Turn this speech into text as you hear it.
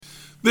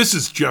This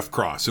is Jeff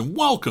Cross, and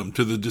welcome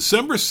to the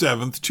December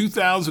 7th,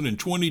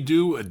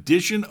 2022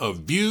 edition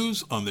of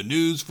Views on the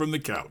News from the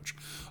Couch,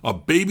 a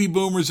baby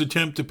boomer's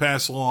attempt to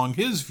pass along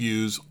his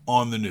views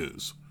on the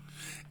news.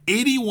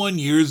 81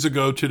 years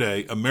ago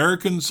today,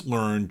 Americans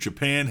learned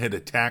Japan had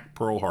attacked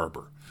Pearl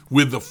Harbor.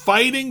 With the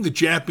fighting the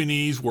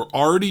Japanese were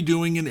already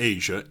doing in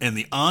Asia and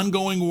the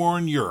ongoing war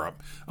in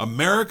Europe,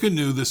 America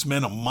knew this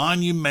meant a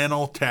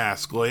monumental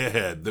task lay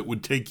ahead that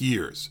would take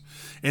years.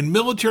 And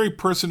military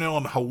personnel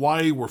in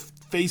Hawaii were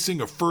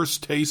facing a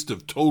first taste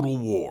of total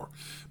war.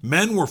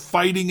 Men were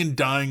fighting and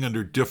dying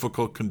under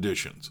difficult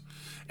conditions.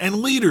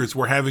 And leaders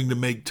were having to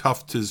make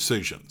tough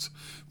decisions.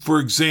 For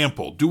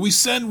example, do we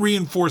send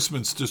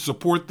reinforcements to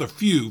support the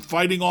few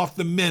fighting off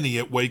the many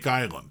at Wake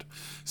Island?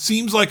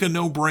 Seems like a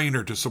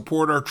no-brainer to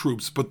support our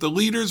troops, but the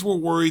leaders were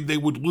worried they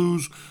would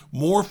lose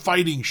more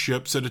fighting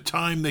ships at a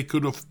time they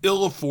could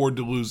ill afford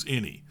to lose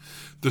any.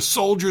 The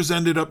soldiers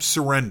ended up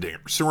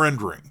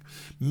surrendering.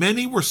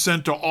 Many were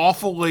sent to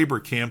awful labor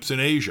camps in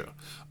Asia.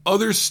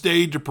 Others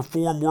stayed to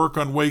perform work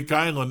on Wake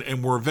Island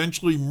and were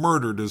eventually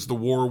murdered as the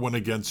war went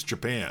against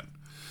Japan.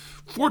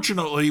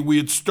 Fortunately, we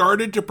had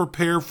started to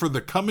prepare for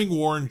the coming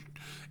war,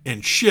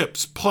 and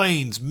ships,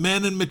 planes,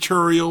 men, and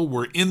material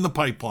were in the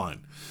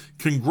pipeline.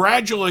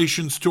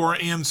 Congratulations to our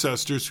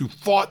ancestors who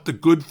fought the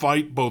good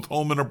fight both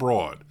home and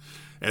abroad.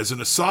 As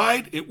an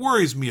aside, it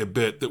worries me a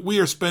bit that we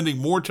are spending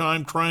more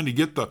time trying to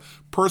get the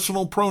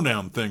personal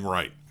pronoun thing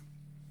right.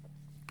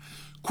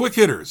 Quick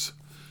hitters.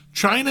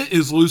 China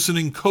is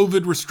loosening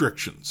COVID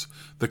restrictions.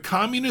 The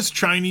Communist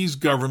Chinese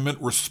government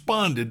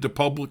responded to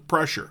public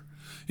pressure.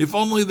 If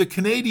only the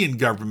Canadian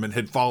government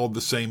had followed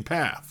the same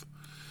path.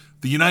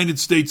 The United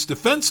States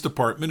Defense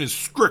Department is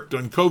strict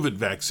on COVID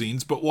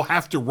vaccines, but will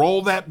have to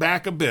roll that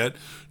back a bit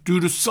due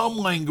to some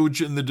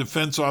language in the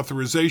Defense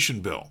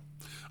Authorization Bill.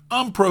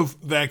 I'm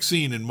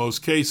pro-vaccine in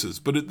most cases,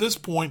 but at this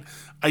point,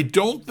 I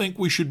don't think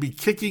we should be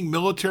kicking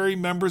military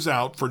members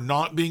out for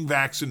not being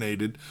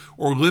vaccinated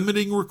or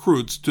limiting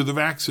recruits to the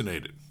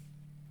vaccinated.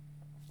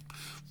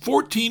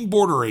 14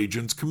 border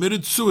agents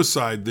committed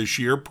suicide this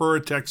year per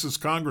a Texas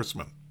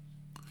congressman.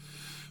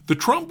 The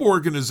Trump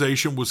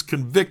Organization was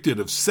convicted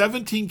of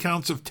 17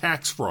 counts of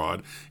tax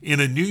fraud in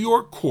a New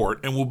York court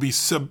and will be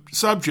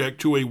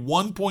subject to a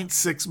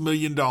 $1.6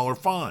 million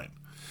fine.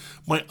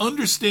 My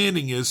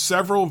understanding is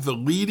several of the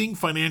leading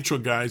financial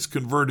guys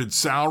converted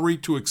salary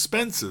to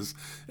expenses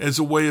as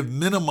a way of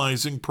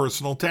minimizing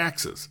personal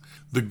taxes.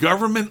 The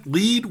government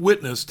lead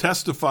witness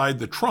testified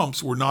the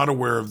Trumps were not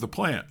aware of the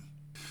plan.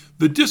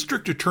 The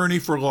district attorney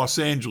for Los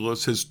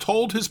Angeles has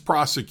told his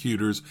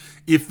prosecutors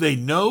if they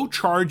know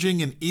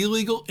charging an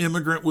illegal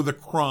immigrant with a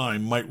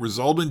crime might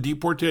result in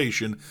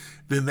deportation,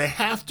 then they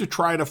have to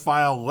try to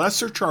file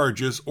lesser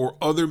charges or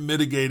other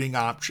mitigating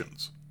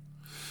options.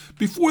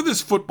 Before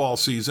this football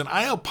season,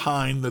 I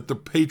opined that the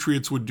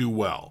Patriots would do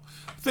well.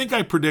 I think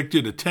I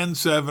predicted a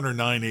 10-7 or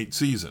 9-8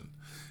 season.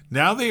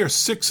 Now they are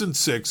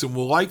 6-6 and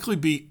will likely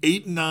be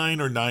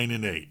 8-9 or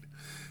 9-8.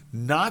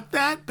 Not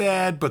that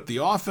bad, but the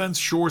offense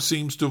sure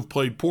seems to have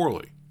played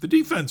poorly. The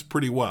defense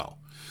pretty well.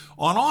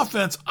 On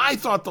offense, I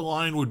thought the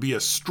line would be a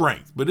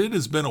strength, but it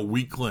has been a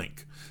weak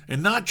link,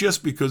 and not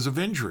just because of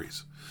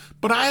injuries.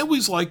 But I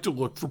always like to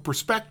look for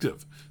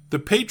perspective. The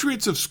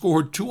Patriots have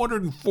scored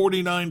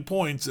 249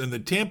 points, and the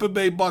Tampa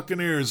Bay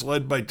Buccaneers,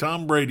 led by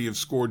Tom Brady, have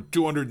scored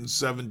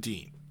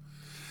 217.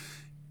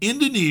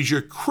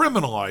 Indonesia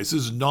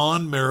criminalizes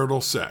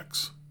non-marital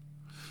sex.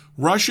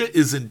 Russia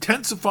is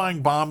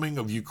intensifying bombing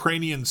of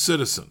Ukrainian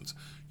citizens.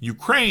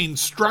 Ukraine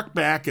struck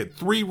back at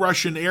 3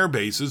 Russian air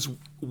bases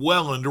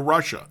well into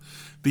Russia.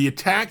 The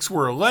attacks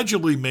were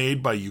allegedly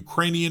made by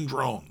Ukrainian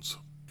drones.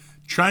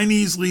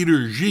 Chinese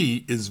leader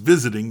Xi is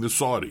visiting the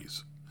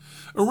Saudis.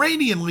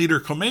 Iranian leader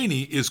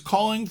Khomeini is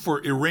calling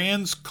for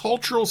Iran's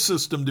cultural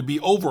system to be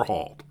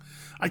overhauled.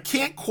 I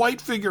can't quite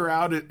figure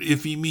out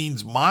if he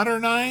means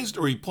modernized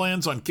or he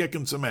plans on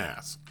kicking some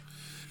ass.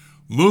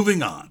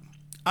 Moving on.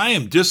 I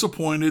am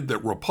disappointed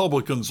that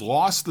Republicans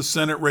lost the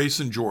Senate race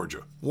in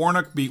Georgia.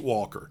 Warnock beat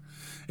Walker.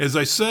 As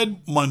I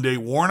said Monday,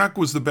 Warnock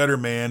was the better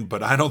man,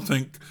 but I don't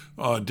think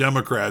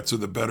Democrats are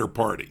the better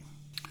party.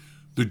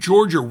 The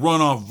Georgia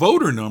runoff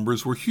voter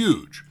numbers were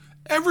huge.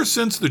 Ever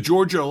since the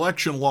Georgia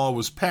election law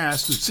was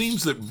passed, it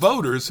seems that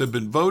voters have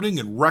been voting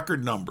in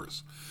record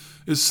numbers.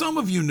 As some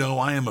of you know,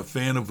 I am a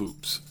fan of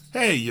oops.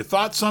 Hey, you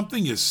thought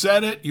something, you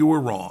said it, you were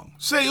wrong.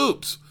 Say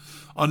oops.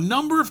 A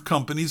number of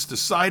companies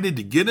decided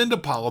to get into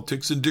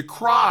politics and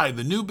decry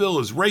the new bill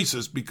as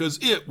racist because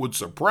it would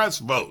suppress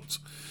votes.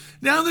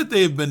 Now that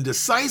they have been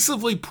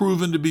decisively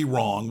proven to be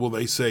wrong, will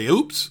they say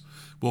oops?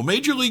 Will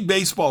Major League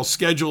Baseball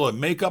schedule a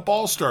make-up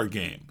all-star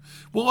game?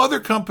 Will other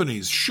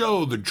companies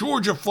show the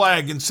Georgia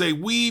flag and say,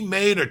 we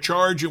made a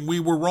charge and we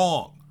were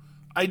wrong?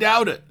 I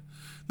doubt it.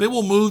 They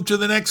will move to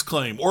the next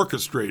claim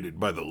orchestrated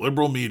by the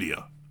liberal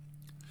media.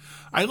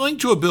 I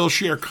linked to a Bill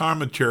Scher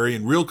commentary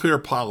in Real Clear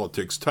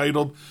Politics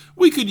titled,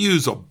 We Could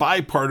Use a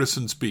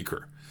Bipartisan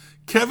Speaker.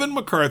 Kevin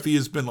McCarthy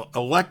has been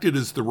elected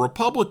as the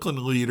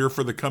Republican leader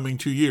for the coming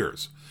 2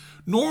 years.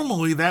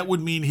 Normally, that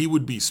would mean he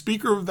would be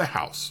Speaker of the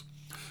House.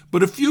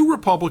 But a few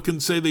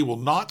Republicans say they will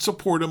not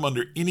support him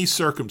under any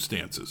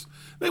circumstances.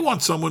 They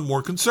want someone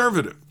more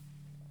conservative.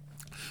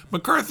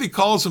 McCarthy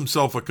calls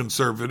himself a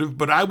conservative,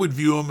 but I would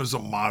view him as a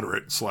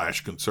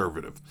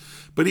moderate/conservative.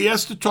 But he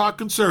has to talk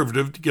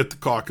conservative to get the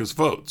caucus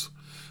votes.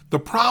 The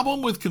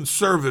problem with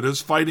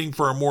conservatives fighting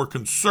for a more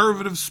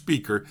conservative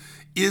speaker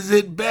is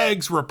it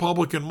begs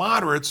Republican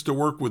moderates to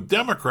work with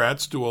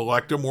Democrats to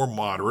elect a more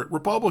moderate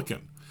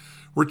Republican.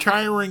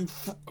 Retiring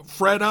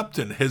Fred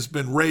Upton has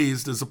been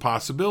raised as a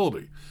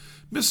possibility.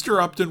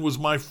 Mr. Upton was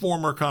my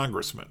former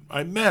congressman.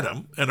 I met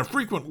him, and a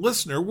frequent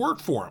listener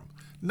worked for him.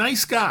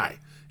 Nice guy.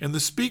 And the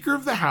Speaker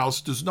of the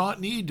House does not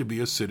need to be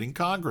a sitting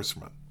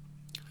congressman.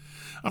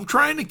 I'm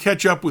trying to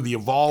catch up with the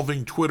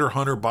evolving Twitter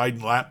Hunter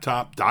Biden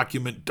laptop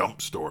document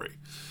dump story.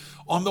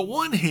 On the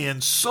one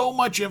hand, so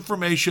much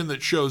information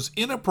that shows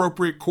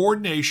inappropriate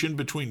coordination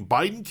between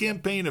Biden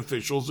campaign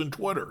officials and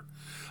Twitter.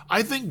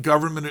 I think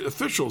government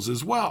officials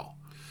as well.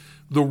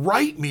 The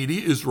right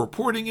media is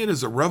reporting it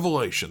as a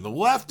revelation. The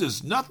left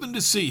has nothing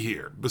to see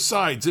here.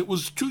 Besides, it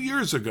was 2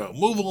 years ago.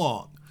 Move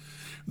along.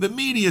 The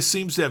media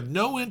seems to have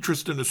no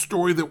interest in a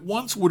story that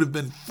once would have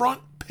been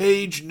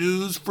front-page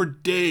news for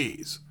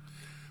days.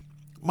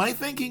 My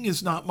thinking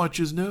is not much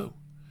is new.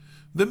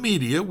 The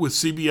media, with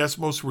CBS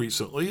most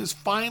recently, is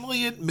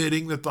finally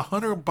admitting that the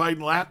Hunter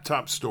Biden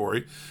laptop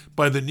story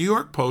by the New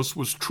York Post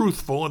was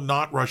truthful and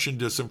not Russian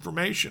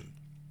disinformation.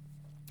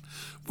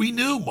 We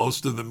knew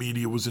most of the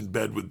media was in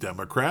bed with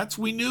Democrats.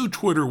 We knew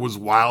Twitter was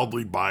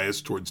wildly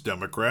biased towards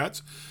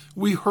Democrats.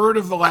 We heard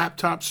of the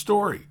laptop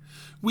story.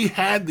 We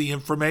had the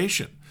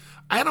information.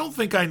 I don't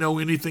think I know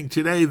anything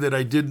today that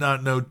I did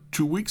not know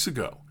 2 weeks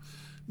ago.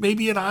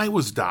 Maybe an I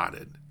was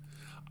dotted.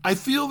 I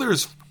feel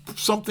there's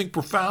something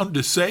profound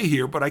to say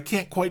here, but I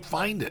can't quite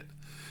find it.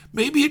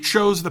 Maybe it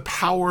shows the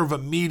power of a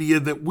media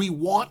that we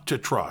want to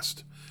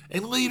trust,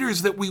 and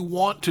leaders that we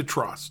want to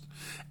trust,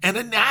 and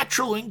a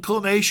natural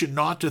inclination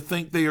not to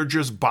think they are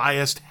just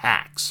biased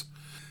hacks.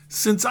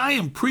 Since I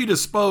am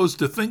predisposed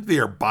to think they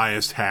are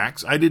biased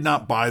hacks, I did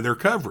not buy their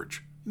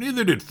coverage.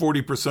 Neither did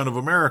 40% of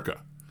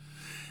America.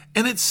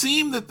 And it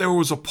seemed that there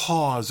was a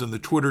pause in the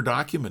Twitter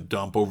document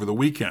dump over the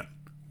weekend.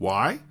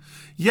 Why?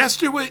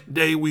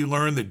 Yesterday we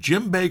learned that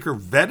Jim Baker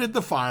vetted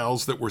the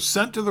files that were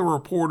sent to the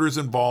reporters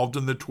involved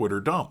in the Twitter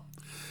dump.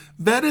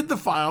 Vetted the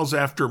files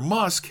after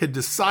Musk had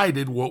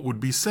decided what would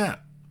be sent.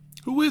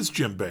 Who is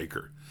Jim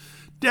Baker?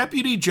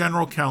 Deputy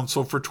General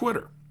Counsel for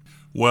Twitter.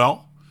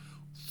 Well,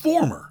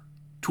 former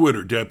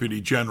Twitter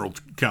Deputy General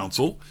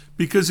Counsel,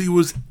 because he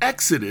was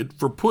exited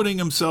for putting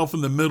himself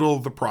in the middle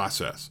of the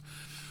process.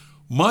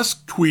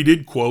 Musk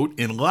tweeted, quote,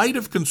 "In light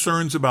of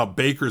concerns about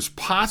Baker's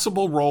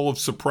possible role of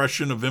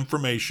suppression of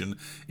information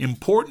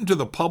important to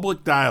the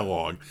public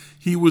dialogue,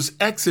 he was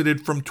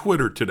exited from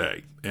Twitter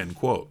today," end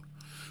quote.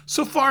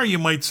 So far, you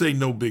might say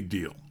no big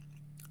deal.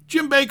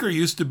 Jim Baker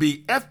used to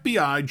be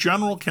FBI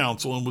General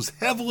Counsel and was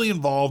heavily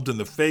involved in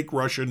the fake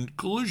Russian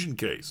collusion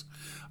case.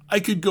 I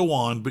could go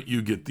on, but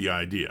you get the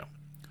idea.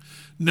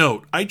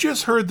 Note, I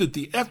just heard that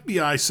the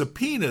FBI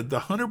subpoenaed the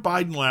Hunter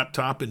Biden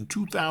laptop in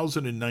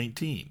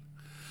 2019.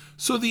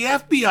 So the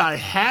FBI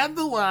had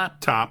the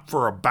laptop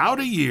for about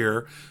a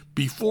year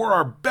before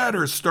our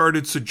betters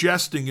started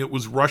suggesting it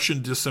was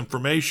Russian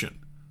disinformation.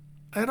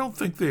 I don't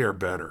think they are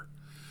better.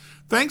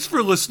 Thanks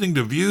for listening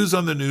to Views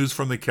on the News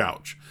from the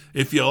Couch.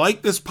 If you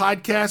like this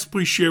podcast,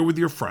 please share with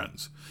your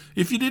friends.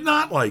 If you did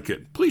not like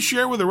it, please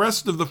share with the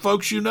rest of the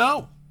folks you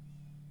know.